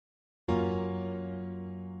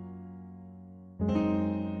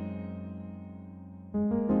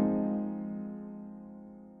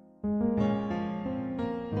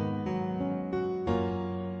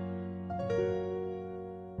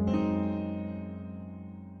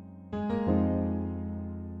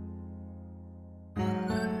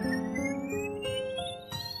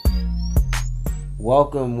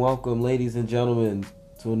Welcome, ladies and gentlemen,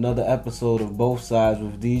 to another episode of Both Sides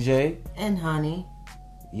with DJ and Honey.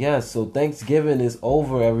 Yes, so Thanksgiving is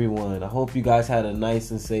over, everyone. I hope you guys had a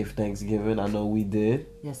nice and safe Thanksgiving. I know we did.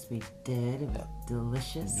 Yes, we did. It was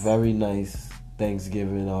delicious. Very nice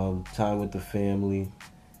Thanksgiving. Time with the family,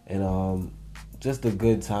 and just a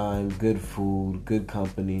good time, good food, good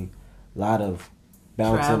company. A lot of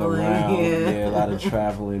bouncing Traveling, around. yeah. A lot of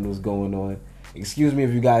traveling was going on. Excuse me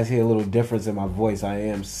if you guys hear a little difference in my voice. I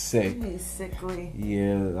am sick. He's sickly.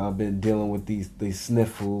 Yeah, I've been dealing with these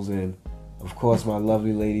sniffles, and of course my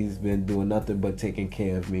lovely lady's been doing nothing but taking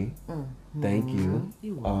care of me. Mm-hmm. Thank you.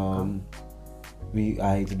 You're welcome.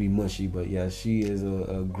 I hate to be mushy, but yeah, she is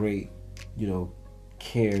a great,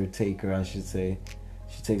 caretaker, I should say.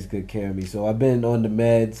 She takes good care of me. So I've been on the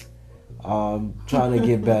meds, trying to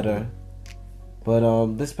get better.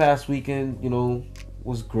 But this past weekend,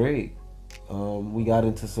 was great. We got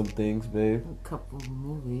into some things, babe. A couple of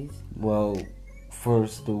movies. Well,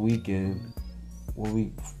 first the weekend,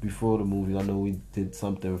 before the movies, I know we did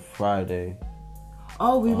something Friday.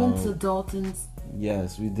 Oh, we went to Dalton's.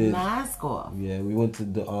 Yes, we did. Mask Off. Yeah, we went to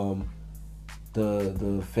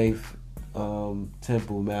the Faith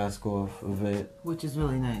Temple Mask Off event, which is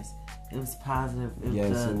really nice. It was positive. It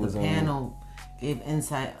was. The panel gave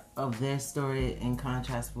insight of their story in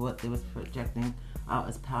contrast with what they was projecting out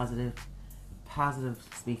as positive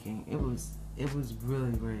speaking. It was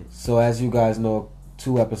really great. So as you guys know,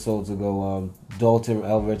 2 episodes ago, Dalton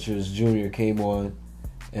L. Richards Jr. came on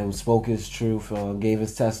and spoke his truth, gave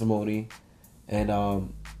his testimony,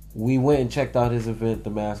 and we went and checked out his event, the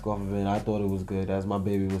Mask Off event. I thought it was good, as my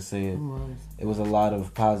baby was saying. It was a lot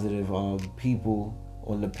of positive people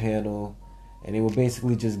on the panel, and they were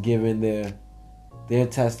basically just giving their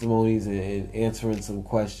testimonies and answering some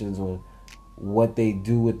questions on what they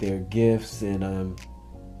do with their gifts, and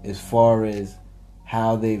as far as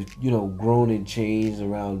how they've grown and changed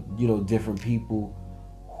around different people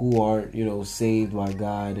who aren't saved by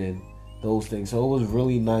God and those things. So it was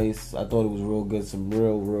really nice. I thought it was real good. Some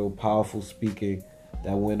real powerful speaking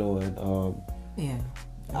that went on. Yeah.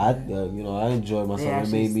 I enjoyed myself.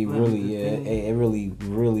 It made me really it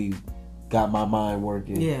really got my mind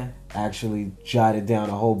working. Yeah. Actually jotted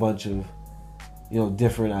down a whole bunch of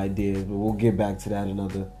different ideas, but we'll get back to that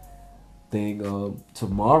another thing.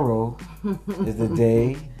 Tomorrow is the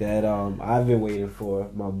day that I've been waiting for.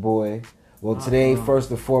 My boy. Well, today, first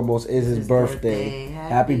and foremost, is his birthday.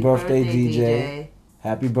 Happy birthday, DJ.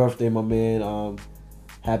 Happy birthday, my man.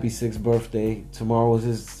 Happy 6th birthday. Tomorrow is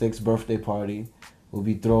his 6th birthday party. We'll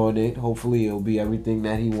be throwing it. Hopefully, it'll be everything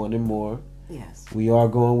that he wanted more. Yes. We are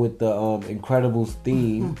going with the Incredibles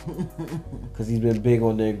theme because he's been big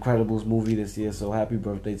on the Incredibles movie this year. So happy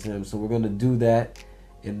birthday to him. So we're gonna do that,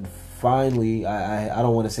 and finally, I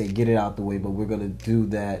don't want to say get it out the way, but we're gonna do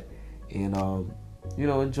that and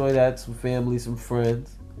enjoy that, some family, some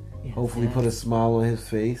friends. Yes, hopefully, put a smile on his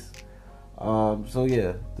face. So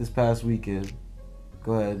yeah, this past weekend,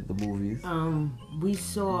 go ahead, the movies. We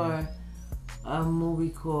saw a movie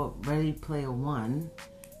called Ready Player One.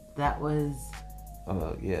 That was.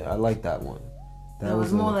 I like that one. That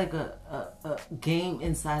was more like a game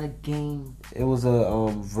inside a game. It was a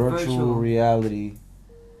virtual reality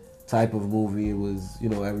type of movie. It was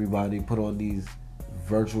everybody put on these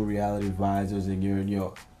virtual reality visors, and you're in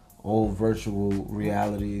your own virtual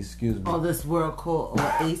reality. Excuse me. Oh, this world called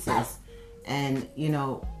Oasis, and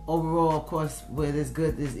overall, of course, where there's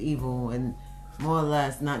good, there's evil, and more or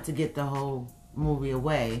less, not to get the whole movie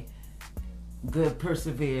away. Good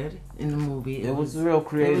persevered in the movie. It was real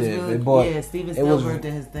creative. Steven Spielberg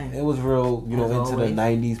did his thing. It was real, into always. the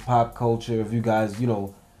 90s pop culture. If you guys,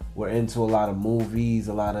 were into a lot of movies,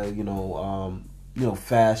 a lot of,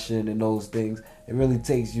 fashion and those things, it really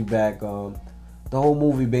takes you back. The whole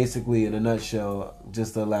movie, basically, in a nutshell,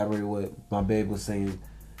 just to elaborate what my babe was saying,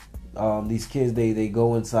 these kids, they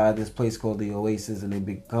go inside this place called the Oasis, and they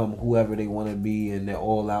become whoever they want to be, and they're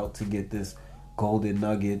all out to get this golden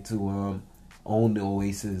nugget to own the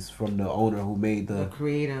Oasis from the owner who made the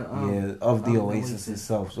creator of the Oasis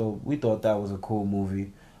itself. So we thought that was a cool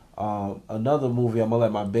movie. Another movie I'm gonna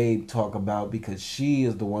let my babe talk about because she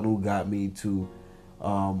is the one who got me to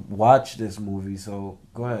watch this movie. So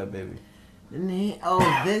go ahead, baby. The name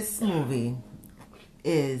this movie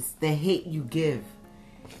is The Hate U Give.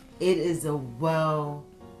 It is a well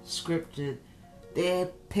scripted. They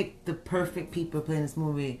picked the perfect people playing this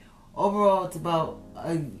movie. Overall, it's about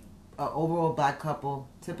a overall black couple,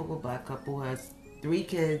 typical black couple who has 3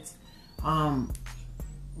 kids,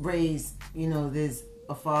 raised, there's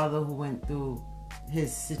a father who went through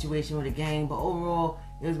his situation with a gang, but overall,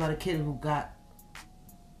 it was about a kid who got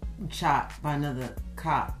shot by another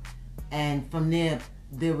cop, and from there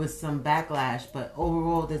was some backlash. But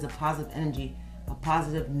overall, there's a positive energy, a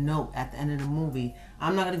positive note at the end of the movie.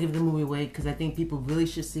 I'm not gonna give the movie away because I think people really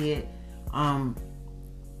should see it.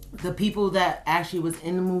 The people that actually was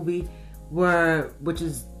in the movie which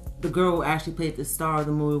is the girl who actually played the star of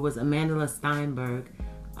the movie, was Amanda Steinberg.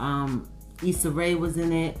 Issa Rae was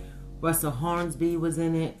in it. Russell Hornsby was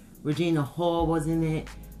in it. Regina Hall was in it.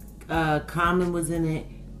 Common was in it.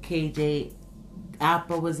 KJ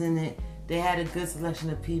Apa was in it. They had a good selection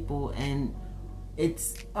of people, and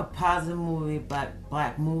it's a positive movie about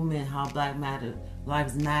black movement, how Black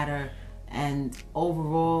lives matter, and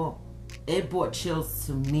overall, it brought chills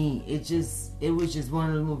to me. It was just one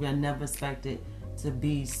of the movies I never expected to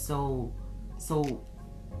be so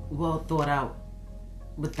well thought out,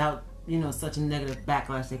 without such a negative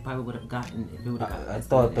backlash they probably would have gotten if it would have gotten. I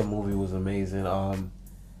thought the movie was amazing.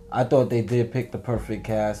 I thought they did pick the perfect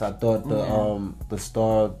cast. I thought the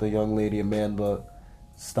star, the young lady Amanda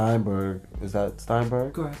Steinberg, is that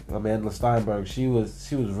Steinberg? Correct. Amanda Steinberg. She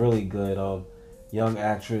was really good. Young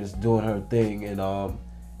actress doing her thing, and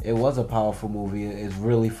it was a powerful movie. It's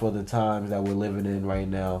really for the times that we're living in right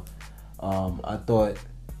now. I thought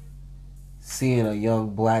seeing a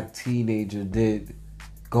young black teenager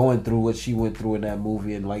going through what she went through in that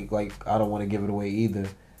movie, and like I don't want to give it away either,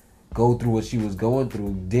 go through what she was going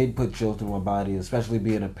through, did put chills through my body, especially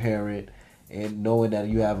being a parent and knowing that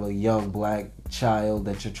you have a young black child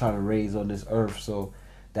that you're trying to raise on this earth. So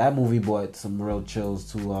that movie brought some real chills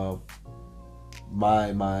to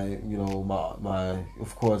my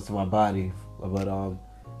of course to my body. But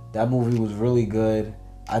that movie was really good.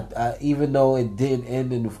 I even though it didn't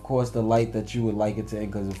end in, of course, the light that you would like it to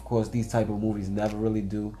end, because of course these type of movies never really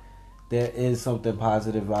do, there is something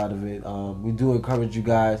positive out of it. We do encourage you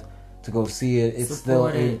guys to go see it. It's still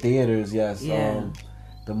in theaters, yes. Yeah.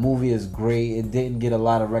 The movie is great. It didn't get a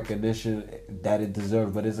lot of recognition that it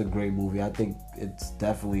deserved, but it's a great movie. I think it's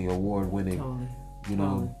definitely award winning.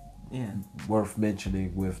 Totally. Worth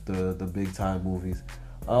mentioning with the big time movies.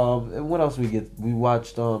 And what else we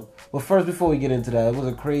watched? But first, before we get into that, it was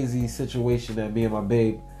a crazy situation that me and my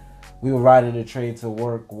babe, we were riding the train to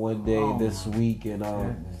work one day this week, and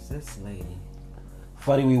goodness, this lady.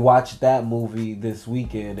 Funny, we watched that movie this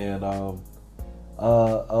weekend, and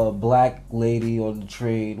a black lady on the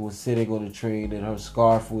train was sitting on the train, and her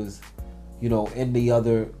scarf was, in the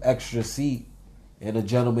other extra seat, and a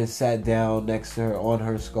gentleman sat down next to her on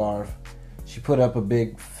her scarf. She put up a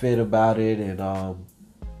big fit about it, and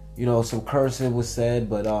some cursing was said,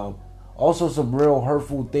 but also some real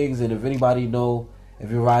hurtful things. And if anybody know, if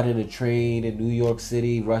you're riding a train in New York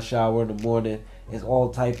City, rush hour in the morning, it's all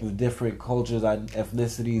type of different cultures,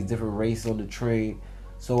 ethnicities, different race on the train.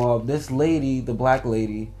 So this lady, the black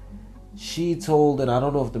lady, she told, and I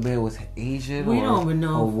don't know if the man was Asian don't even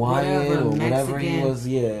know, Hawaiian or whatever he was.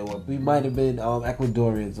 Yeah, well, we might have been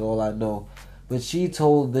Ecuadorians, all I know. But she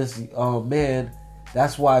told this man,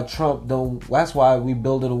 that's why we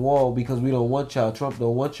building a wall, because we don't want y'all. Trump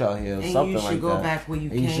don't want y'all here. Or and something you should like go that. back where you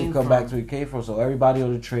and came you should come from. back to where you came from. So everybody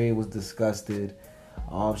on the train was disgusted.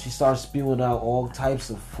 She started spewing out all types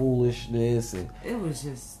of foolishness, and it was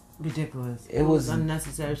just ridiculous. It was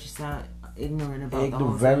unnecessary. She sounded ignorant about the whole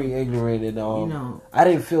very thing. ignorant, and I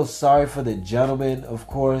didn't feel sorry for the gentleman, of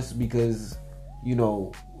course, because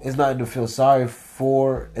it's nothing to feel sorry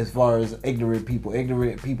for as far as ignorant people.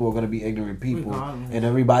 Ignorant people are going to be ignorant people, and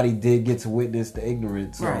everybody did get to witness the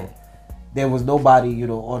ignorance. So there was nobody,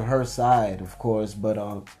 on her side, of course,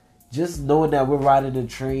 but just knowing that we're riding a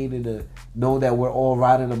train, and know that we're all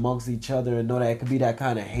riding amongst each other, and know that it could be that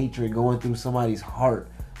kind of hatred going through somebody's heart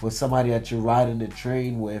with somebody that you're riding the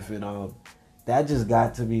train with, and that just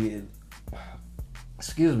got to me.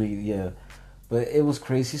 Excuse me, yeah, but it was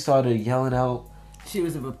crazy. She started yelling out. She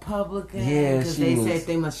was a Republican. Yeah, because they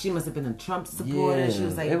said she must have been a Trump supporter. Yeah, she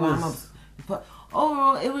was like,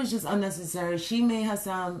 overall, it was just unnecessary. She made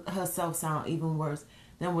herself sound even worse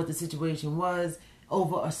than what the situation was.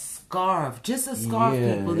 Over a scarf, just a scarf,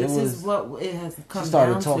 people. This is what it has come down to. She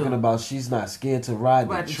started talking about she's not scared to ride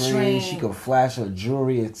the train. She could flash her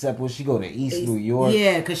jewelry, except when she go to East New York.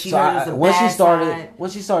 Yeah, because she heard it was a bad side. When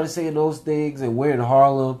she started saying those things and we're in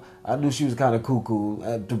Harlem, I knew she was kind of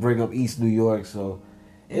cuckoo to bring up East New York. So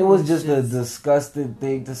it was just a disgusting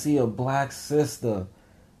thing to see a black sister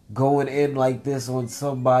going in like this on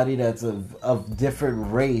somebody that's of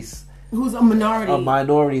different race. Who's a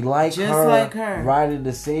minority like just her, like her, riding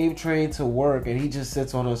the same train to work, and he just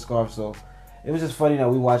sits on her scarf. So it was just funny that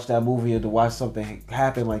we watched that movie and to watch something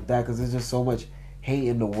happen like that, because there's just so much hate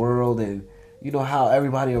in the world, and how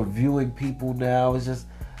everybody are viewing people now. It's just,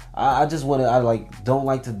 I just want to. Don't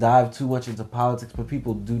like to dive too much into politics, but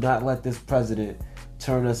people, do not let this president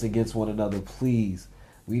turn us against one another, please.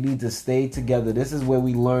 We need to stay together. This is where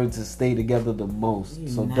we learn to stay together the most.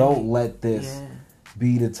 Unite. So don't let this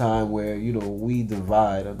be the time where, we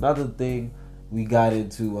divide. Another thing we got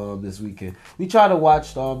into this weekend. We tried to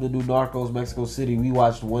watch the new Narcos Mexico City. We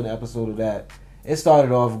watched one episode of that. It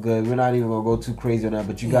started off good. We're not even going to go too crazy on that,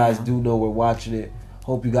 but you guys do know we're watching it.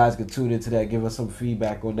 Hope you guys can tune into that. Give us some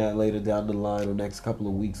feedback on that later down the line or next couple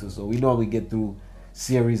of weeks or so. We normally get through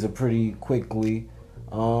series pretty quickly.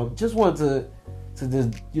 Just wanted to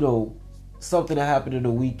just, something that happened in the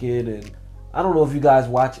weekend. And I don't know if you guys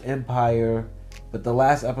watch Empire, but the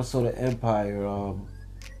last episode of Empire,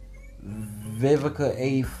 Vivica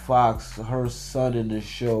A. Fox, her son in the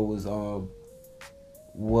show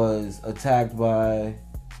was attacked by...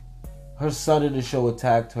 Her son in the show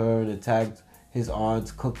attacked her and attacked his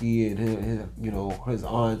aunt's Cookie and his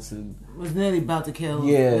aunts, and was nearly about to kill.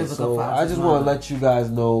 Yeah, so I just want to let you guys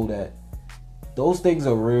know that those things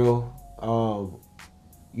are real.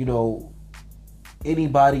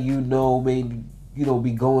 Anybody may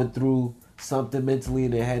be going through something mentally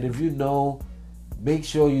in their head. If make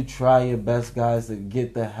sure you try your best, guys, to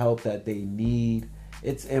get the help that they need.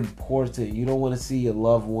 It's important. You don't want to see your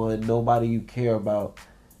loved one, nobody you care about,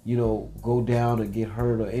 go down or get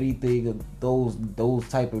hurt or anything of those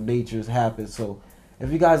type of natures happen. So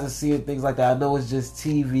if you guys are seeing things like that, I know it's just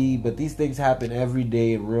TV, but these things happen every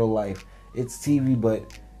day in real life. It's TV,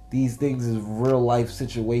 but these things is real life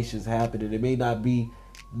situations happening. It may not be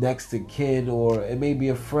next to kin, or it may be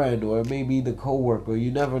a friend, or it may be the coworker. You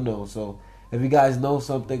never know. So if you guys know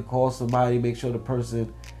something, call somebody. Make sure the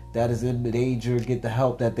person that is in danger get the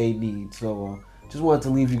help that they need. So just wanted to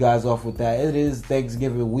leave you guys off with that. It is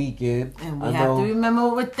Thanksgiving weekend. And we have to remember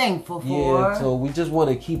what we're thankful for. Yeah, so we just want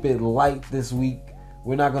to keep it light this week.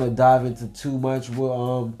 We're not going to dive into too much.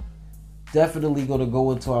 We're definitely going to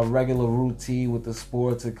go into our regular routine with the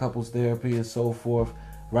sports and couples therapy and so forth.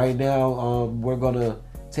 Right now, we're going to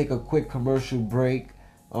take a quick commercial break.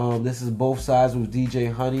 This is Both Sides with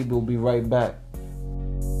DJ Honey. We'll be right back.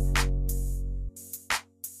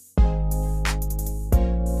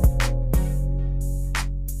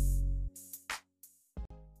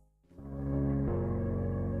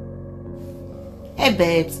 Hey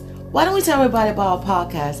babes, why don't we tell everybody about our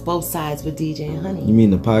podcast, Both Sides with DJ and Honey? You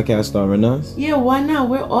mean the podcast starring us? Yeah, why not?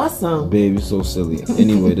 We're awesome. Babe, you're so silly.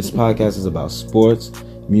 Anyway, this podcast is about sports,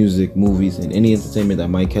 music, movies, and any entertainment that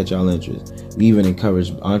might catch our interest. We even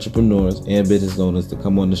encourage entrepreneurs and business owners to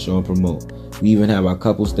come on the show and promote. We even have our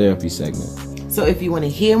couples therapy segment. So if you want to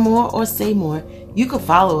hear more or say more, you can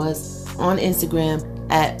follow us on Instagram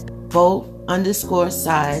at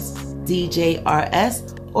both_sides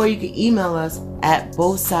DJRS, or you can email us at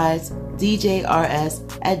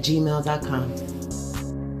bothsidesdjrs@gmail.com.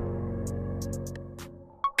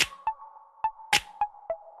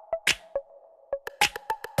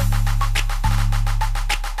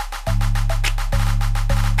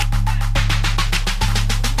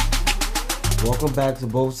 Welcome back to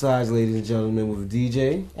Both Sides, ladies and gentlemen, with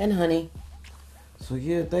DJ and Honey. So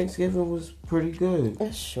yeah, Thanksgiving was pretty good.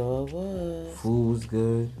 It sure was. Food was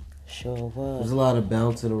good. Sure was. There's a lot of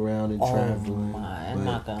bouncing around and traveling. Oh my, I'm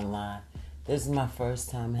not gonna lie. This is my first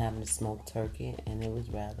time having to smoke turkey, and it was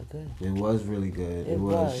rather good. It was really good. It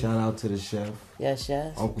was. Shout out to the chef. Yes.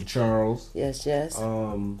 Uncle Charles. Yes.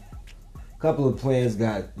 Couple of plans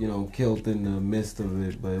got, killed in the midst of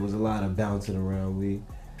it, but it was a lot of bouncing around.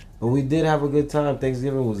 But we did have a good time.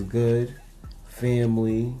 Thanksgiving was good.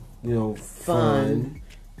 Family, fun.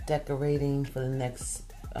 Decorating for the next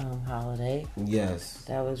holiday. Yes.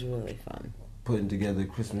 That was really fun. Putting together a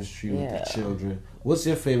Christmas tree with the children. What's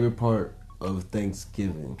your favorite part of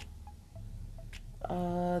Thanksgiving?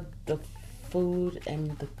 The food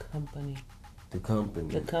and the company. The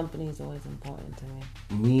company. The company is always important to me.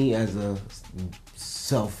 Me, as a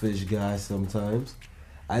selfish guy sometimes,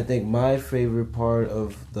 I think my favorite part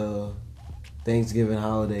of the Thanksgiving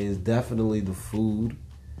holiday is definitely the food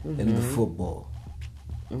and the football.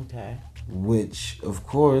 Okay. Which, of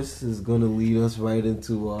course, is going to lead us right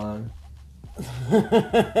into our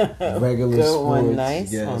regular Good sports. one.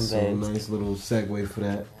 Nice one, so babes. Nice little segue for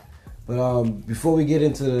that. But before we get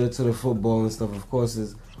into the football and stuff, of course,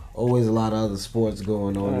 there's always a lot of other sports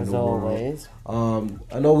going on in the always. world.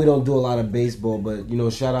 I know we don't do a lot of baseball, but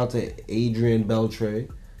shout out to Adrian Beltre,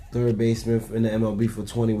 third baseman in the MLB for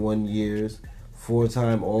 21 years,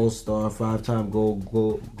 4-time All-Star, 5-time Gold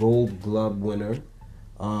Glove winner.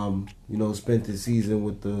 Spent the season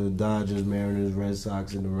with the Dodgers, Mariners, Red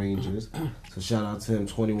Sox, and the Rangers. So shout out to him,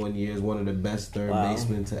 21 years, one of the best third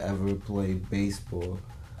basemen to ever play baseball.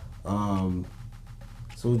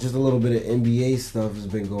 So just a little bit of NBA stuff has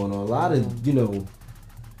been going on. A lot of,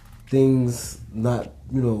 things not,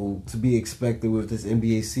 to be expected with this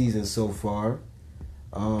NBA season so far.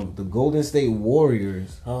 The Golden State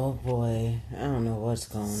Warriors. Oh boy, I don't know what's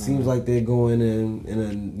going on. Seems like they're going in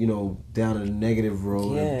a down a negative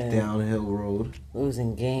road, a downhill road.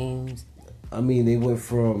 Losing games. I mean, they went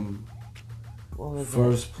from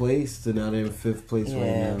first place to now they're in fifth place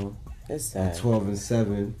right now. It's sad. At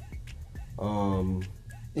 12-7.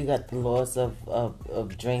 You got the loss of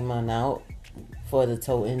Draymond out for the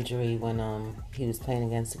toe injury when he was playing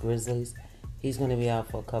against the Grizzlies. He's going to be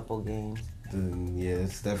out for a couple games.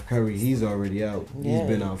 Steph Curry, he's already out. He's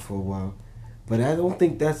been out for a while. But I don't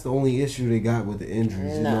think that's the only issue they got with the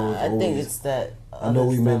injuries. No, I think it's that. I know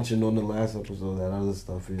we mentioned on the last episode that other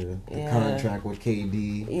stuff here. The contract with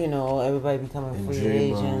KD. Everybody becoming free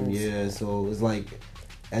Draymond, agents. So it's like,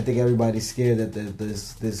 I think everybody's scared that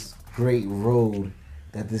this great road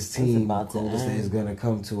that this team Golden State is going to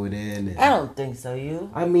come to an end. I don't think so.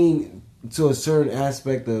 I mean, to a certain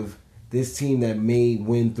aspect of this team that may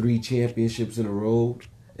win 3 championships in a row,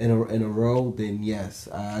 then yes,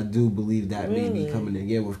 I do believe that may be coming in.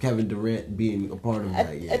 Yeah, with Kevin Durant being a part of that.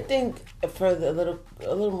 I think for a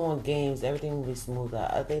little more games, everything will be smoothed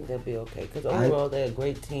out. I think they'll be okay because overall they're a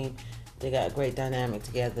great team. They got a great dynamic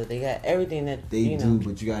together. They got everything that they do,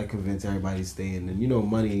 but you gotta convince everybody to stay in. And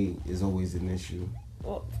money is always an issue.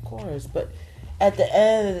 Well, of course, but at the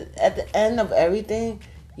end of everything,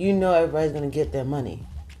 everybody's gonna get their money.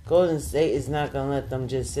 Golden State is not gonna let them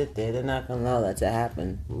just sit there. They're not gonna allow that to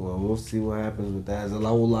happen. Well, we'll see what happens with that. There's a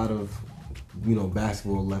whole lot of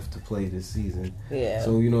basketball left to play this season. Yeah.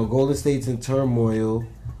 So Golden State's in turmoil.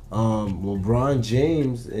 LeBron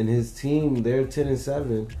James and his team, they're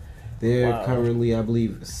 10-7. They're currently, I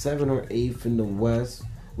believe, 7th or 8th in the West,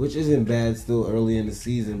 which isn't bad. Still early in the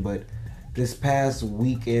season, but this past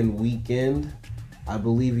weekend, I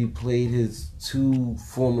believe he played his 2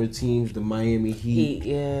 former teams, the Miami Heat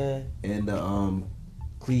and the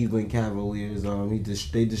Cleveland Cavaliers.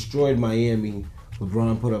 They destroyed Miami.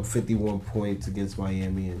 LeBron put up 51 points against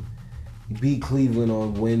Miami, and he beat Cleveland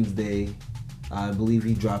on Wednesday. I believe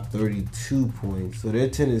he dropped 32 points. So they're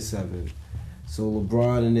 10-7. So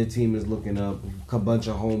LeBron and their team is looking up. A bunch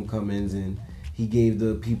of homecomings, and he gave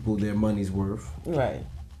the people their money's worth. Right.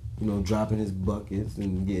 Dropping his buckets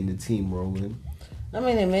and getting the team rolling. I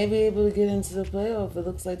mean, they may be able to get into the playoff. It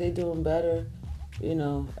looks like they're doing better.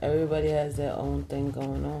 Everybody has their own thing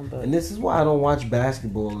going on. And this is why I don't watch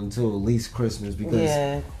basketball until at least Christmas,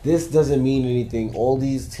 because this doesn't mean anything. All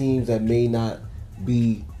these teams that may not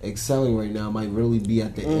be excelling right now might really be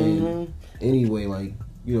at the end anyway. Like,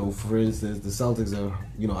 for instance, the Celtics are,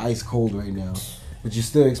 ice cold right now. But you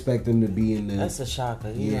still expect them to be in the... That's a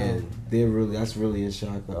shocker, that's really a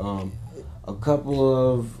shocker. A couple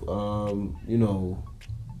of,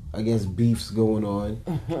 I guess beefs going on.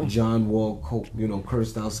 John Wall,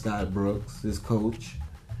 cursed out Scott Brooks, his coach.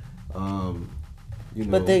 But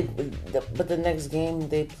the next game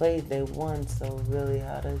they played, they won. So really,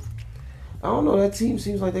 how does... I don't know. That team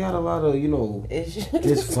seems like they got a lot of,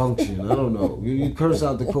 dysfunction. I don't know. You curse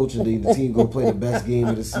out the coach and the team go play the best game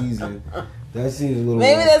of the season. That seems a little...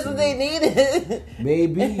 Maybe that's what they needed.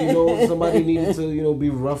 Maybe, somebody needed to, be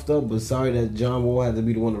roughed up. But sorry that John Wall had to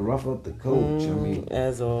be the one to rough up the coach. I mean,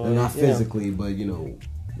 as always, and not physically, but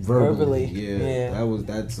verbally. Yeah.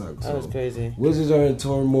 That sucks. That was crazy. Wizards are in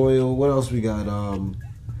turmoil. What else we got?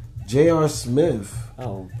 J.R. Smith.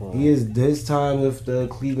 Oh boy. His time with the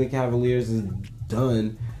Cleveland Cavaliers is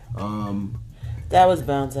done. That was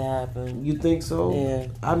bound to happen. You think so? Yeah.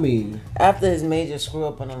 I mean, after his major screw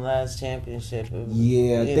up on the last championship. I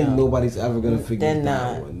think nobody's ever gonna figure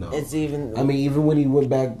that one. No. It's even. I mean, even when he went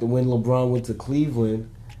back, when LeBron went to Cleveland,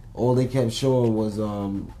 all they kept showing was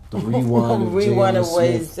the rewind of J.R.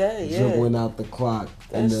 Smith dribbling out the clock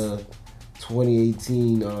in the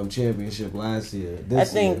 2018 championship last year. I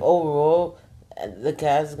think overall, the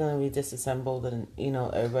Cavs is going to be disassembled, and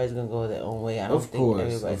everybody's going to go their own way. I don't think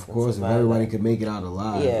everybody's going to survive. If everybody could make it out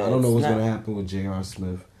alive. I don't know what's going to happen with J.R.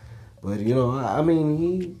 Smith, but I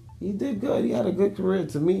mean, he did good. He had a good career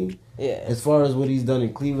to me. Yeah. As far as what he's done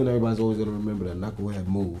in Cleveland, everybody's always going to remember that knucklehead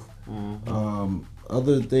move.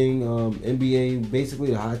 Other thing, NBA,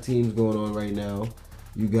 basically the hot teams going on right now.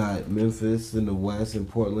 You got Memphis in the West and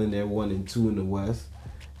Portland. They're 1 and 2 in the West.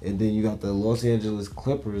 And then you got the Los Angeles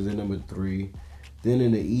Clippers at number 3. Then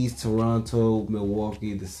in the East, Toronto,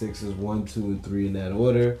 Milwaukee, the Sixers 1, 2, and 3 in that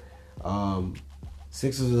order.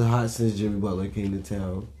 Sixers are hot since Jimmy Butler came to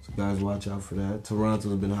town. So guys, watch out for that.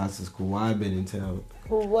 Toronto's been hot since Kawhi been in town.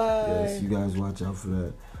 Kawhi. Yes, you guys watch out for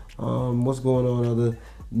that. What's going on?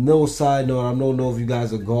 no side note, I don't know if you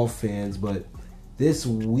guys are golf fans, but this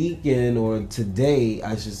weekend, or today,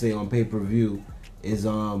 I should say, on pay-per-view, is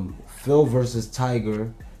Phil versus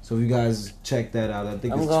Tiger. So if you guys check that out, I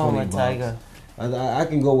think I'm it's going $20. with Tiger. I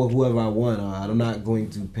can go with whoever I want. I'm not going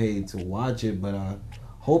to pay to watch it, but I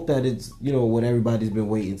hope that it's, what everybody's been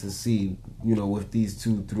waiting to see, with these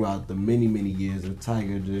two throughout the many, many years of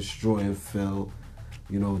Tiger destroying Phil,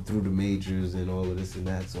 through the majors and all of this and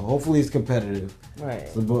that. So hopefully it's competitive. Right.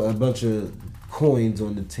 It's a bunch of coins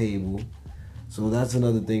on the table. So that's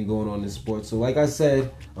another thing going on in sports. So like I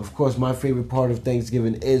said, of course, my favorite part of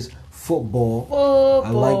Thanksgiving is football. I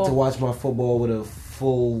like to watch my football with a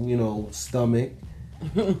full, stomach.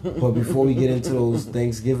 But before we get into those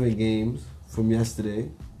Thanksgiving games from yesterday,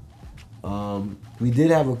 we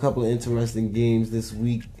did have a couple of interesting games this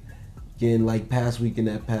week. Again, like past weekend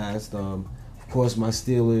that passed. Of course, my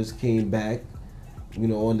Steelers came back,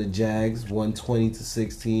 on the Jags,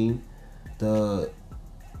 120-16. The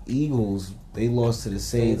Eagles, they lost to the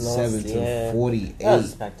Saints 7-48. That was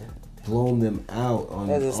expected. Blown them out on.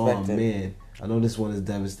 Oh man, I know this one is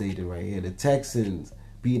devastating right here. The Texans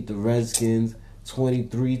beat the Redskins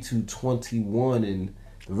 23-21, and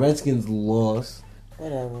the Redskins lost.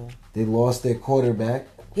 Whatever. They lost their quarterback.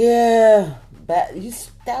 Yeah, that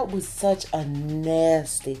was such a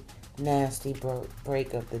nasty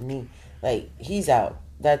break of the knee. Like, he's out.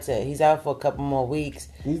 That's it. He's out for a couple more weeks.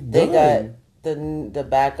 He's They done. got the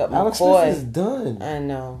backup Alex McCoy. Smith is done. I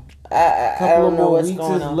know. I don't know what's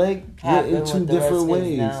going on. His leg went Happen in two with the different Redskins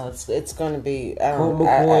ways. now. It's going to be. Colt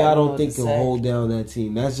McCoy, I don't know think what to can say. hold down that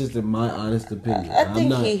team. That's just in my honest opinion. I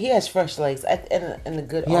think he has fresh legs and a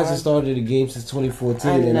good He arm. hasn't started a game since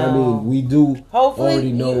 2014, I and I know. mean, we do Hopefully,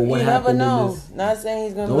 already know you what never happened know. in this. Not saying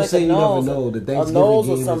he's going to Don't be like say a you never nose, know. The a Thanksgiving nose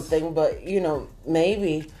game or is- something, but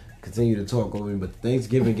maybe. Continue to talk over me, but the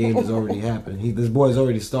Thanksgiving game has already happened. This boy's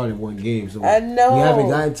already started one game, so I know. we haven't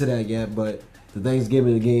gotten to that yet. But the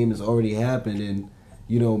Thanksgiving game has already happened, and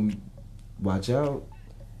watch out,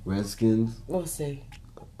 Redskins. We'll see.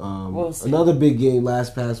 We'll see. Another big game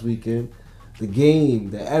past weekend. The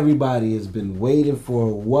game that everybody has been waiting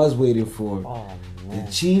for, was waiting for. Oh, man.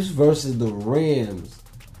 The Chiefs versus the Rams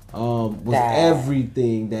was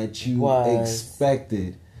everything that you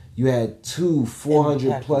expected. You had two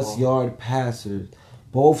 400-plus yard passers.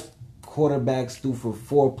 Both quarterbacks threw for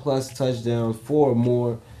 4+ touchdowns, 4 or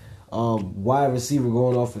more. Wide receiver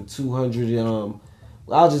going off for 200.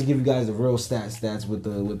 I'll just give you guys the real stats with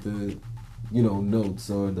the notes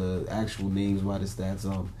or the actual names by the stats.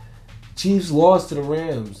 Chiefs lost to the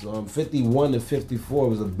Rams 51-54. It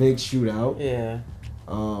was a big shootout. Yeah.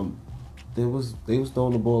 They was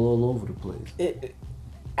throwing the ball all over the place.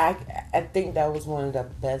 I think that was one of the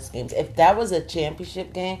best games. If that was a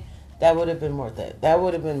championship game, that would have been worth it. That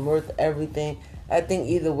would have been worth everything. I think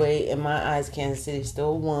either way, in my eyes, Kansas City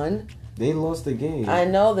still won. They lost the game. I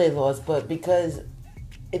know they lost, but because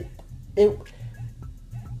it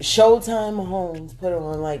Showtime Mahomes put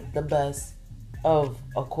on like the best of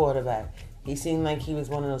a quarterback. He seemed like he was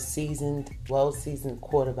one of those well-seasoned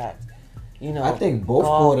quarterbacks. I think both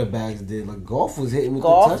quarterbacks did. Like, Goff was hitting with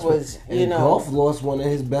Goff the touchdown. was, Goff lost one of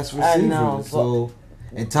his best receivers. know,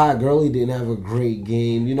 and Todd Gurley didn't have a great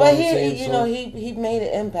game. You know but what I'm saying? he made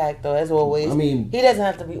an impact though, as always. I mean, he doesn't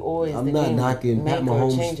have to be always. I'm the not game knocking Pat maker or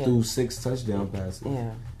Mahomes changer. threw 6 touchdown passes.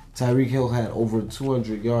 Yeah. Tyreek Hill had over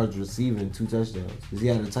 200 yards receiving, 2 touchdowns. Because he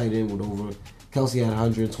had a tight end with over. Kelsey had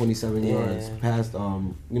 127 yards past,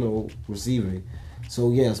 receiving.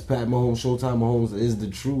 So yes, Pat Mahomes, Showtime Mahomes is the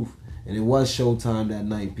truth. And it was Showtime that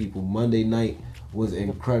night, people. Monday night was an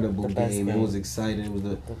incredible game. It was exciting. It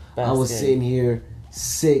was I was sitting here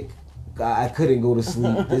sick. I couldn't go to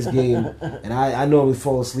sleep this game. And I normally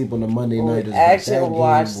fall asleep on the Monday night. Actually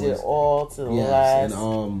watched it all to the last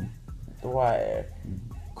wire.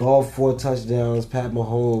 Goff 4 touchdowns, Pat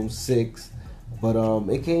Mahomes 6. But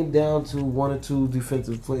it came down to 1 or 2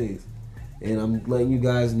 defensive plays. And I'm letting you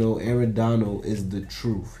guys know Aaron Donald is the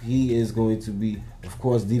truth. He is going to be, of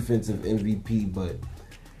course, defensive MVP. But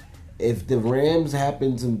if the Rams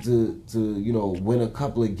happen to win a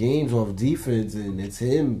couple of games off defense and it's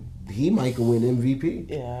him, he might go win MVP.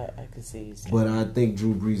 Yeah, I could see you saying. But I think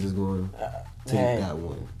Drew Brees is going to take that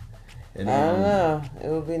one. And, I don't know. It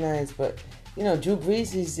would be nice, but Drew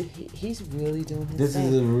Brees he's really doing his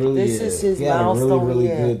thing. This is his milestone. He had a really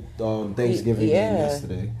year. good Thanksgiving game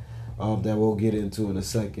yesterday. That we'll get into in a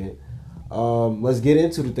second. Let's get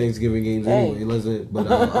into the Thanksgiving games anyway.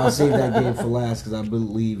 But I'll save that game for last because I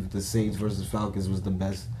believe the Saints versus Falcons was the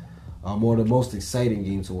best, or the most exciting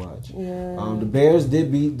game to watch. Yeah. The Bears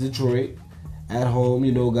did beat Detroit at home.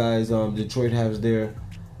 Guys, Detroit has their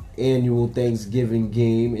annual Thanksgiving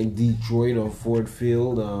game in Detroit on Ford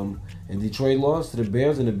Field. And Detroit lost to the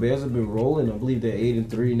Bears, and the Bears have been rolling. I believe they're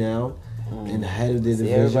 8-3 now, and ahead of their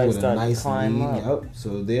division with a nice lead. Yep.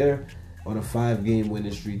 So they're on a 5-game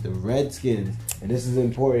winning streak. The Redskins, and this is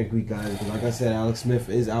important, guys, because like I said, Alex Smith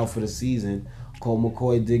is out for the season. Colt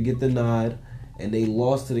McCoy did get the nod, and they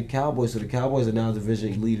lost to the Cowboys. So the Cowboys are now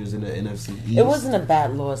division leaders in the NFC East. It wasn't a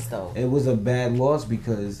bad loss, though. It was a bad loss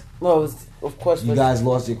because it was, of course, you guys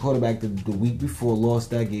lost your quarterback the week before, lost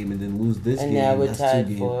that game, and then lose this game. And now we're That's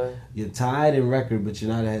tied for. You're tied in record, but you're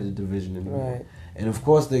not ahead of the division anymore. Right. And of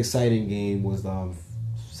course, the exciting game was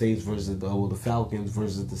Saints versus the Falcons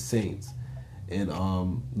versus the Saints in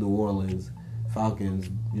New Orleans. Falcons,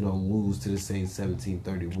 lose to the Saints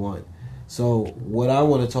 17-31. So what I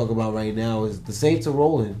want to talk about right now is the Saints are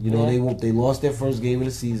rolling. They lost their first game of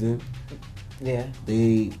the season. Yeah.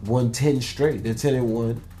 They won 10 straight. They're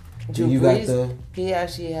 10-1. Drew Brees, he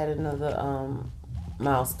actually had another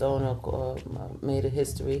milestone or made a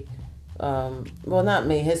history. Not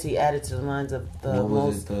made history, added to the lines of the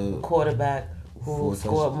most quarterback who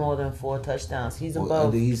scored more than 4 touchdowns. He's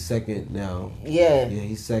above. He's second now. Yeah. Yeah,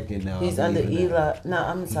 he's second now. He's under Eli. No,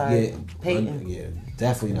 I'm sorry. Peyton.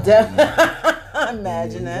 Definitely not.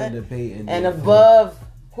 Imagine that. Under Peyton. And above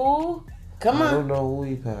who? Come on. I don't know who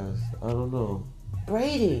he passed. I don't know.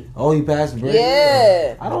 Brady. Oh, he passed Brady?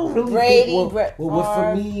 Yeah. I don't really think...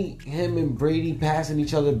 for me, him and Brady passing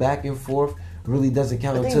each other back and forth really doesn't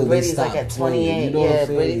count until they stop like at 28. Playing.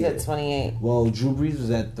 Brady's at 28. Well, Drew Brees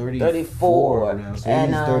was at 34 now, so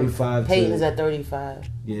he's 35. Peyton's at 35.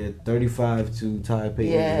 Yeah, 35 to tie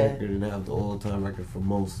Peyton's record and have the all-time record for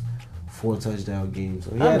most 4 touchdown games.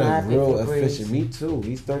 So he had a real efficient. Me too.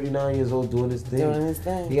 He's 39 years old doing his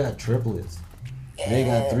thing. He got triplets. Yeah. They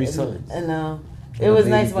got 3 sons. I know. It was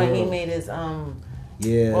nice when he made his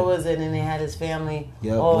what was it? And they had his family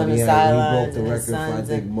all on the sidelines. He broke the record for I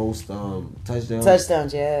think most touchdowns.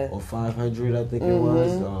 Touchdowns, yeah. Or 500, I think it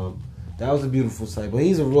was. That was a beautiful sight. But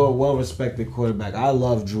he's a real well-respected quarterback. I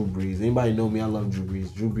love Drew Brees. Anybody know me? I love Drew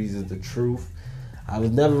Brees. Drew Brees is the truth. I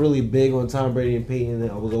was never really big on Tom Brady and Peyton.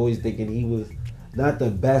 I was always thinking he was not the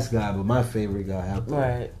best guy, but my favorite guy out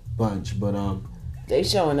the bunch. But they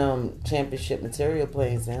showing championship material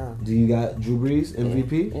plays now. Do you got Drew Brees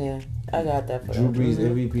MVP? Yeah, I got that for Drew Brees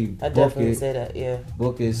MVP. I definitely say that. Yeah.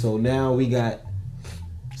 Book it. So now we got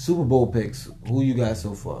Super Bowl picks. Who you got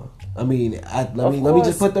so far? I mean, let me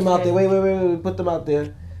just put them out there. Wait. Put them out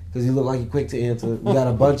there because you look like you're quick to answer. We got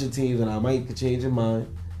a bunch of teams, and I might change your mind.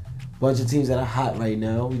 Bunch of teams that are hot right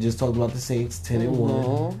now. We just talked about the Saints,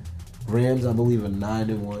 10-1. Rams, I believe, are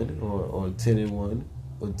 9-1 or 10-1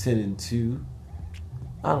 or 10-2.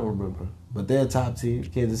 I don't remember, but they're a top team.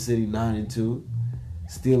 Kansas City 9-2,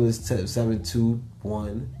 Steelers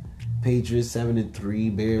 7-2-1, Patriots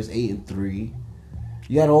 7-3, Bears 8-3.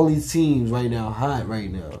 You got all these teams right now hot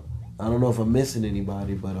right now. I don't know if I'm missing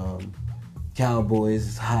anybody, but Cowboys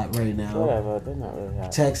is hot right now. Whatever, they're not really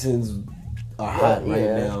hot. Texans are hot right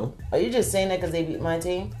now. Are you just saying that because they beat my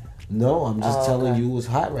team? No, I'm just telling you it's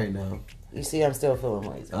hot right now. You see, I'm still feeling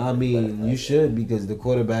ways. I mean, you should because the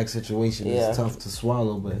quarterback situation is tough to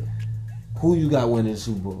swallow. But who you got winning the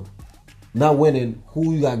Super Bowl? Not winning.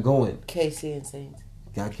 Who you got going? KC and Saints.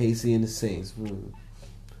 Got KC and the Saints.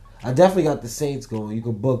 I definitely got the Saints going. You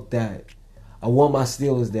can book that. I want my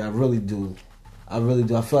Steelers there. I really do. I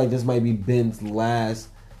feel like this might be Ben's last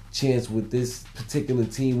chance with this particular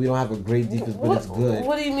team. We don't have a great defense, but it's good.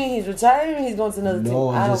 What do you mean? He's retiring? He's going to another team? No,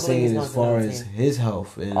 I'm just saying as far as his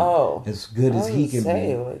health and as good as he can be.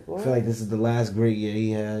 I feel like this is the last great year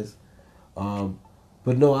he has.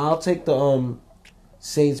 But no, I'll take the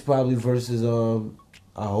Saints probably versus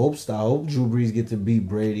I hope Drew Brees get to beat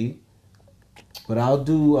Brady. But I'll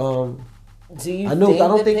do do you think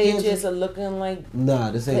the Patriots are looking like...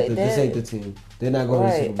 Nah, this ain't the team. They're not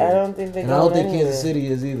going to the Super Bowl. I don't think they're going to. And I don't think Kansas City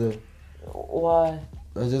is either. Why?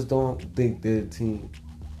 I just don't think they're a team.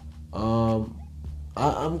 I'm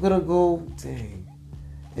going to go... Dang.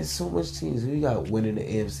 There's so much teams. We got winning the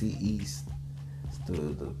AFC East. It's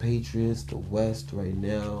the Patriots, the West right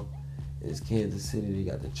now. It's Kansas City.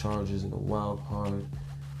 They got the Chargers in the wild card.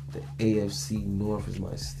 The AFC North is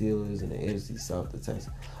my Steelers, and the AFC South the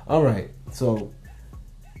Texans. All right, so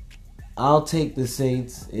I'll take the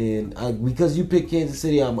Saints, and because you picked Kansas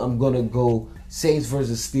City, I'm gonna go Saints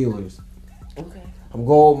versus Steelers. Okay. I'm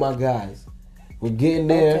going with my guys. We're getting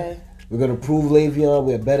there. Okay. We're gonna prove Le'Veon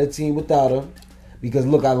we're a better team without him. Because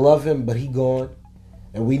look, I love him, but he gone,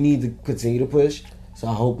 and we need to continue to push. So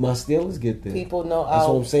I hope my Steelers get there. People know that's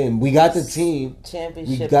what I'm saying. We got the team.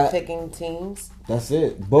 Championship picking teams. That's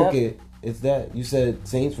it. Book it. It's that. You said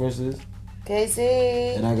Saints versus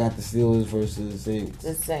KC. And I got the Steelers versus the Saints.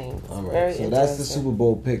 The Saints. All right. Very So that's the interesting. Super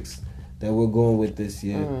Bowl picks that we're going with this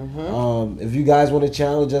year. Mm-hmm. If you guys want to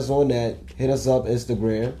challenge us on that, hit us up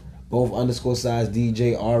Instagram, both _size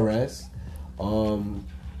DJRS.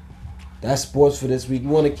 That's sports for this week. We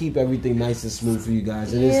want to keep everything nice and smooth for you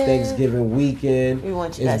guys. It is Yeah. Thanksgiving weekend. We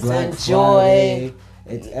want you It's guys to Black enjoy. Friday.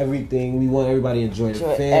 It's everything. We want everybody to enjoy the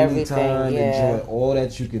Enjoy family everything, time. yeah. Enjoy all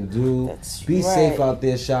that you can do. That's Be right. safe out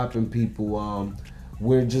there shopping, people.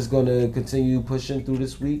 We're just going to continue pushing through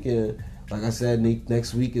this week. And like I said,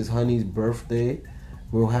 next week is Honey's birthday.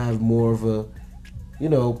 We'll have more of a,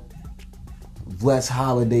 less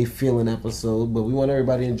holiday feeling episode, but we want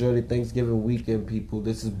everybody to enjoy the Thanksgiving weekend, people.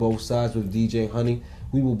 This is Both Sides with DJ Honey.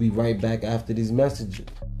 We will be right back after these messages.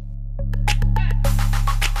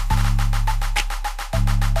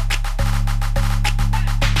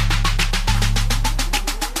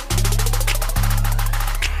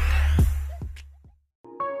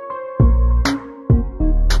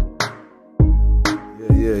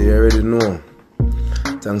 Yeah, you already know.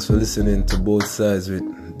 Thanks for listening to Both Sides with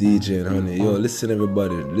DJ and Honey. Yo, listen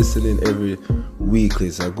everybody. Listening every weekly.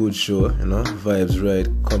 It's a good show, Vibes right.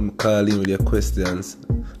 Come call in with your questions.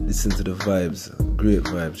 Listen to the vibes. Great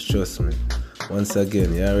vibes, trust me. Once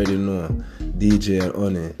again, you already know. DJ and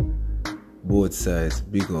Honey. Both Sides.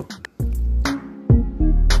 Big up.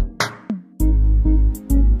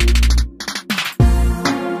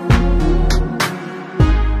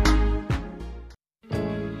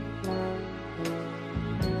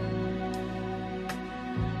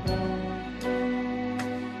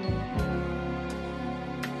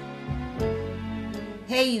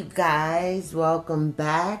 Hey, you guys, welcome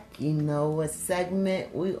back. You know what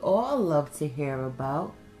segment we all love to hear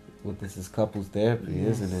about. Well, this is couples therapy,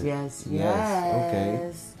 isn't it? Yes.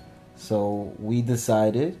 Okay. So we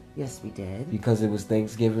decided, Yes, we did. because it was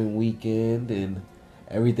Thanksgiving weekend and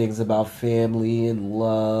everything's about family and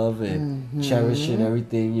love and cherishing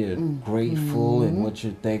everything you're grateful and what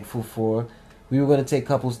you're thankful for. We were going to take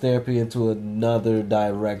couples therapy into another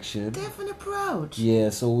direction. Different approach. Yeah,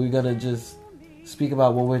 so we're going to just speak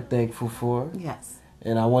about what we're thankful for. Yes.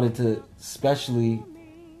 And I wanted to especially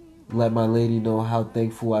let my lady know how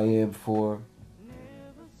thankful I am for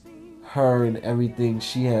her and everything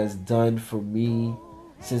she has done for me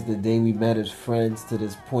since the day we met as friends to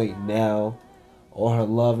this point now. All her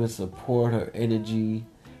love and support, her energy,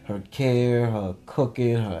 her care, her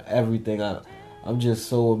cooking, her everything. I'm just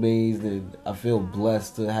so amazed and I feel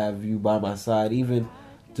blessed to have you by my side. Even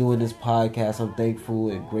doing this podcast, I'm thankful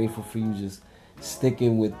and grateful for you just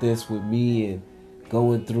sticking with this with me and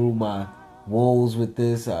going through my woes with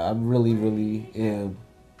this. I'm really, really am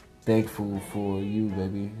thankful for you,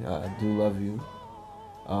 baby. I do love you.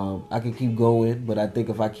 I can keep going, but I think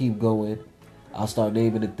if I keep going, I'll start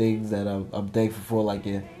naming the things that I'm thankful for. Like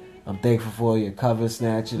I'm thankful for your cover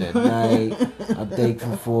snatching at night. I'm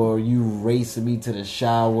thankful for you racing me to the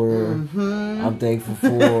shower. I'm thankful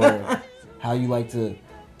for how you like to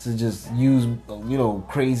just use,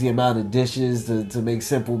 crazy amount of dishes to make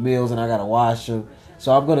simple meals and I gotta wash them.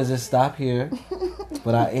 So I'm gonna just stop here.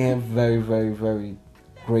 But I am very, very, very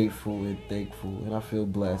grateful and thankful, and I feel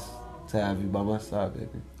blessed to have you by my side,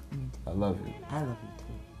 baby. I love you. I love you too.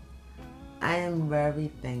 I am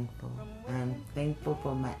very thankful. I'm thankful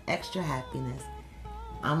for my extra happiness.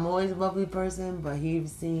 I'm always a bubbly person, but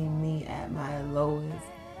he's seen me at my lowest.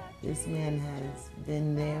 This man has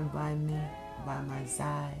been there by me, by my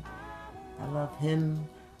side. I love him.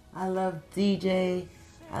 I love DJ.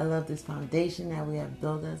 I love this foundation that we have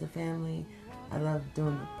built as a family. I love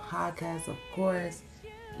doing the podcast, of course.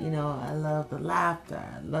 I love the laughter.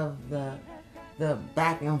 I love the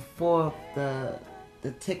back and forth, the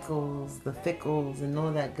tickles, the fickles, and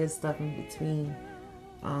all that good stuff in between.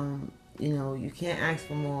 You can't ask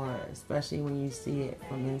for more, especially when you see it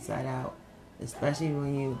from inside out. Especially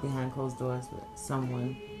when you're behind closed doors with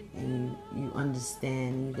someone and you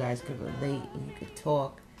understand, you guys could relate and you could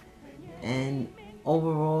talk. And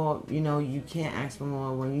overall, you can't ask for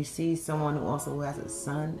more. When you see someone who also has a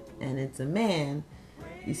son and it's a man,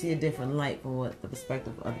 you see a different light from what the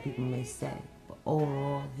perspective of other people may say. But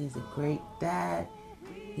overall, he's a great dad.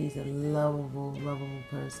 He's a lovable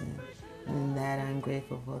person. And in that, I'm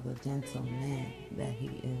grateful for the gentle man that he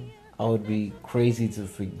is. I would be crazy to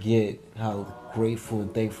forget how grateful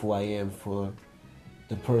and thankful I am for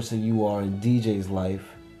the person you are in DJ's life.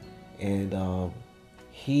 And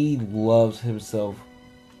he loves himself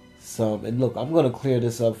some. And look, I'm going to clear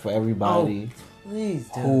this up for everybody Please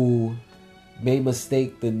do. who may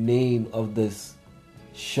mistake the name of this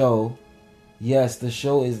show. Yes, the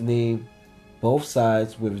show is named Both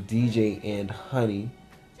Sides with DJ and Honey.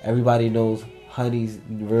 Everybody knows Honey's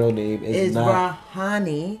real name is not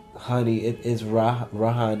Rahani. Honey. It is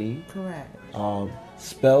Rahani. Correct.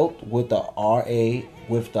 Spelled with the R-A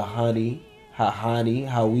with the honey, Hahani,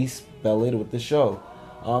 how we spell it with the show.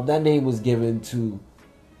 That name was given to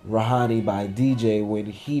Rahani by DJ when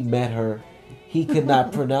he met her. He could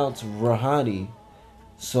not pronounce Rahani,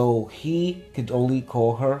 so he could only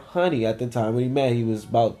call her Honey at the time when he met. He was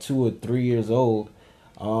about 2 or 3 years old.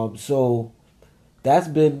 So that's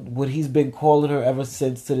been what he's been calling her ever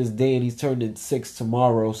since to this day, and he's turning 6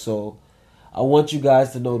 tomorrow. So I want you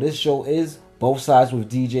guys to know this show is both sides with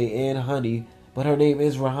DJ and Honey, but her name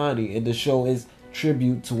is Rahani, and the show is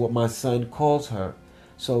tribute to what my son calls her.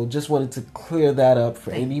 So just wanted to clear that up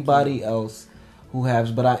for anybody else who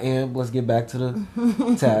has. But let's get back to the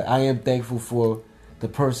tag. I am thankful for the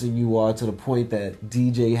person you are, to the point that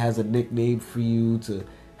DJ has a nickname for you, to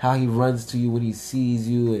how he runs to you when he sees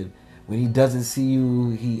you, and when he doesn't see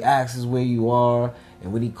you, he asks where you are,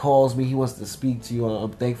 and when he calls me, he wants to speak to you.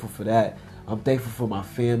 I'm thankful for that. I'm thankful for my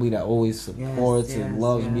family that always supports and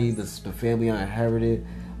loves me. The family I inherited,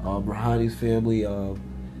 Rahani's family,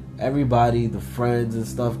 everybody, the friends and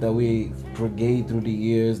stuff that we brigade through the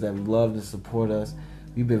years that love and support us.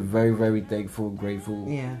 We've been very, very thankful and grateful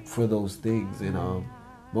for those things. And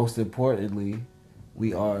most importantly,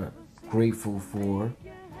 we are grateful for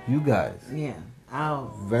you guys. Yeah.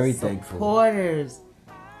 Our very thankful supporters,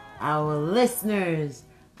 our listeners,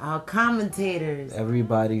 our commentators,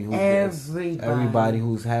 everybody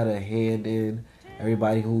who's had a hand in,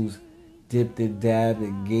 everybody who's dipped and dabbed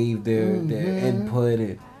and gave their input,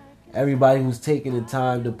 and everybody who's taken the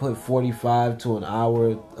time to put 45 to an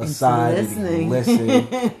hour aside and listen,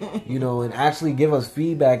 and actually give us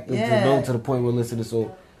feedback to know to the point we're listening.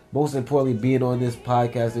 So most importantly, being on this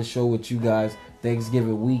podcast and show with you guys,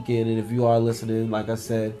 Thanksgiving weekend, and if you are listening, like I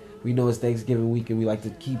said, we know it's Thanksgiving weekend. We like to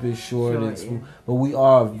keep it short and smooth, but we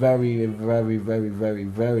are very, very, very, very,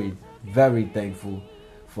 very, very thankful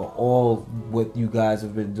for all what you guys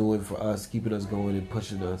have been doing for us, keeping us going and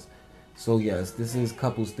pushing us. So yes, this is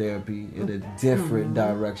couples therapy in a different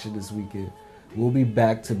direction this weekend. We'll be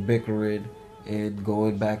back to bickering and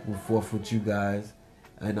going back and forth with you guys,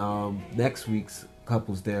 and next week's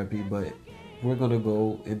couples therapy. But we're gonna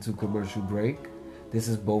go into commercial break. This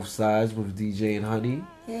is Both Sides with DJ and Honey.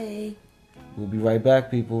 Hey. We'll be right back,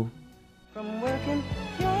 people. From working,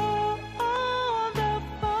 you're on the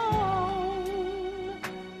phone,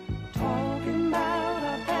 talking about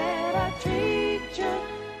how bad I treat you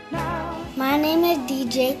now. My name is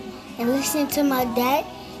DJ, and listen to my dad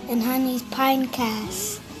and Honey's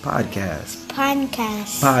podcast. Podcast.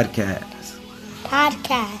 Podcast. Podcast.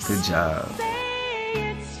 Podcast. Good job.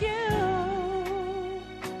 Say it's you.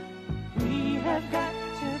 We have got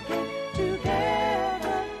to get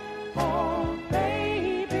together. Oh,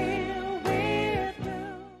 baby, we're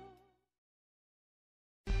through.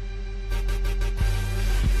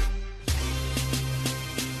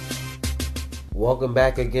 Welcome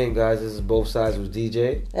back again, guys. This is Both Sides with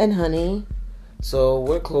DJ and Honey. So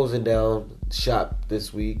we're closing down shop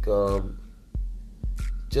this week.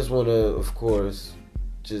 Just want to, of course,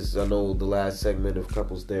 I know the last segment of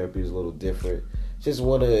couples therapy is a little different. Just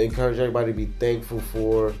want to encourage everybody to be thankful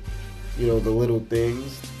for, the little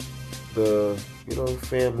things, the,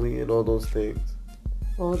 family and all those things.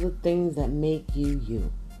 All the things that make you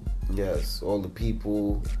you. Yes, all the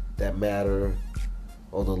people that matter,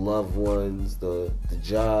 all the loved ones, the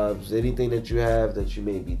jobs, anything that you have that you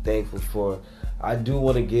may be thankful for. I do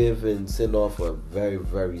want to give and send off a very,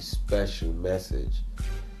 very special message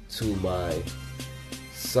to my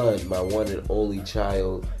son, my one and only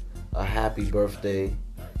child. A happy birthday.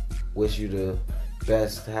 Wish you the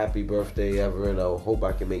best happy birthday ever, and I hope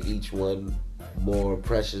I can make each one more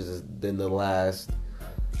precious than the last.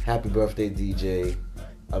 Happy birthday, DJ.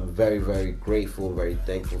 I'm very, very grateful and very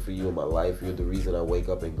thankful for you in my life. You're the reason I wake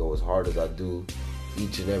up and go as hard as I do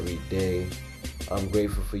each and every day. I'm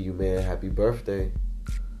grateful for you, man. Happy birthday.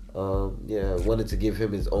 I wanted to give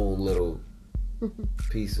him his own little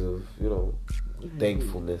piece of,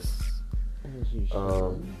 thankfulness.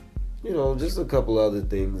 Just a couple other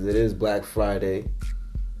things. It is Black Friday.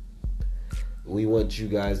 We want you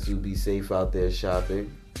guys to be safe out there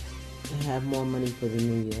shopping. And have more money for the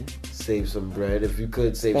new year. Save some bread. If you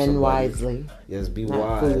could save Spend some money. wisely. Yes, be not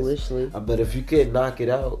wise. Foolishly. But if you can't knock it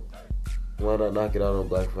out, why not knock it out on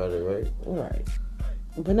Black Friday, right? Right.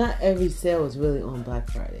 But not every sale is really on Black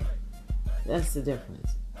Friday. That's the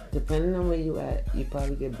difference. Depending on where you at, you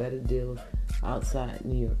probably get better deals outside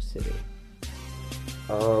New York City.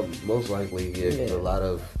 Most likely, yeah. A lot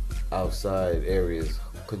of outside areas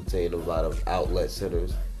contain a lot of outlet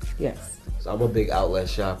centers. Yes. So I'm a big outlet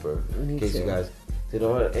shopper. Me In case you too. guys didn't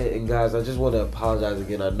know. And guys, I just want to apologize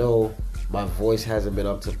again. I know my voice hasn't been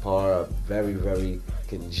up to par. I'm very, very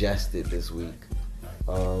congested this week.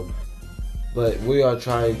 But we are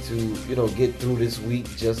trying to, get through this week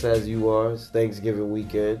just as you are. It's Thanksgiving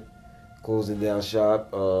weekend, closing down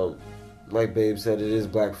shop. Like Babe said, it is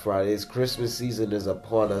Black Friday. It's Christmas season is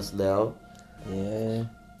upon us now. Yeah.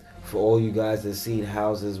 For all you guys that seen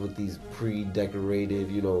houses with these pre-decorated,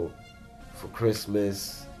 for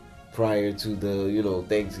Christmas, prior to the,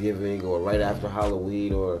 Thanksgiving or right after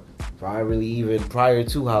Halloween or probably even prior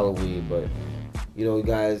to Halloween. But, you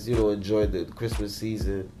guys, enjoy the Christmas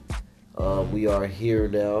season. We are here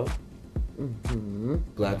now. Mm-hmm.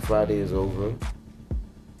 Black Friday is over.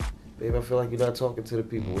 Babe, I feel like you're not talking to the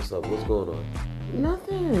people. What's up? What's going on?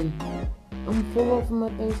 Nothing. I'm full off my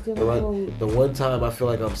Thanksgiving food. The one time I feel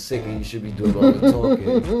like I'm sick and you should be doing all the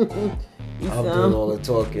talking. I'm doing all the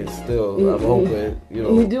talking still. I'm hoping,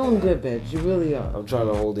 You're doing good, bitch. You really are. I'm trying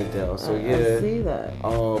to hold it down. So I yeah. see that.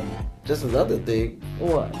 Just another thing,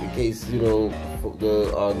 What? in case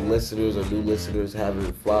our listeners or new listeners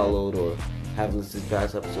haven't followed or haven't listened to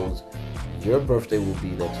past episodes, your birthday will be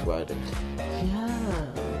next Friday. Yeah.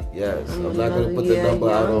 Yes, I'm I'm not gonna another put the year number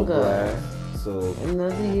out on younger. blast. So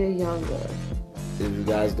Another year younger. if you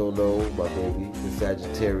guys don't know, my baby, the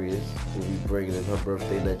Sagittarius, will be bringing in her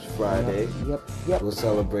birthday next Friday. Yep. We'll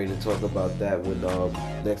celebrate and talk about that when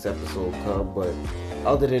next episode come. But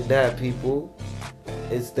other than that, people,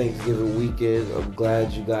 it's Thanksgiving weekend. I'm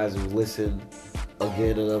glad you guys have listened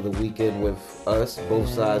again another weekend with us, both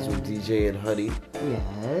sides with DJ and Honey.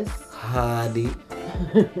 Yes. Honey.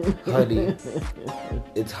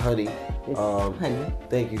 It's Honey. Honey.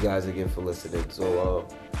 Thank you guys again for listening. So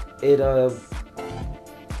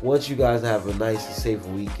once you guys have a nice and safe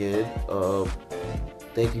weekend,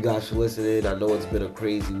 thank you guys for listening. I know it's been a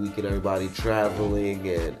crazy weekend, everybody traveling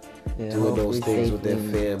and doing those things with their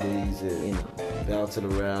families and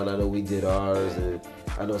bouncing around. I know we did ours, and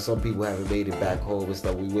I know some people haven't made it back home and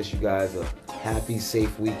stuff. We wish you guys a happy,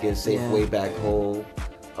 safe weekend, safe way back home.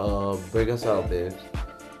 Bring us out, babes.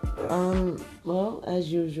 Well,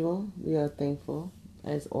 as usual, we are thankful,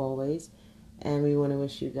 as always, and we want to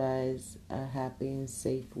wish you guys a happy and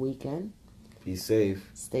safe weekend. Be safe.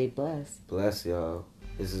 Stay blessed. Bless y'all.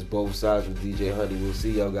 This is Both Sides with DJ Honey. We'll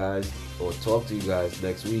see y'all guys, or talk to you guys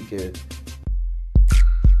next weekend.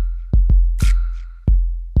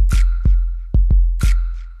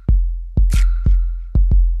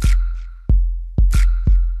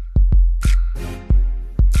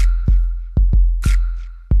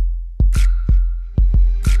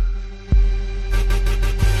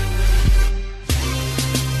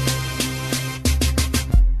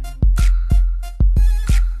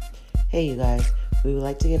 Hey, you guys. We would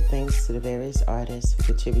like to give thanks to the various artists who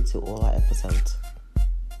contribute to all our episodes.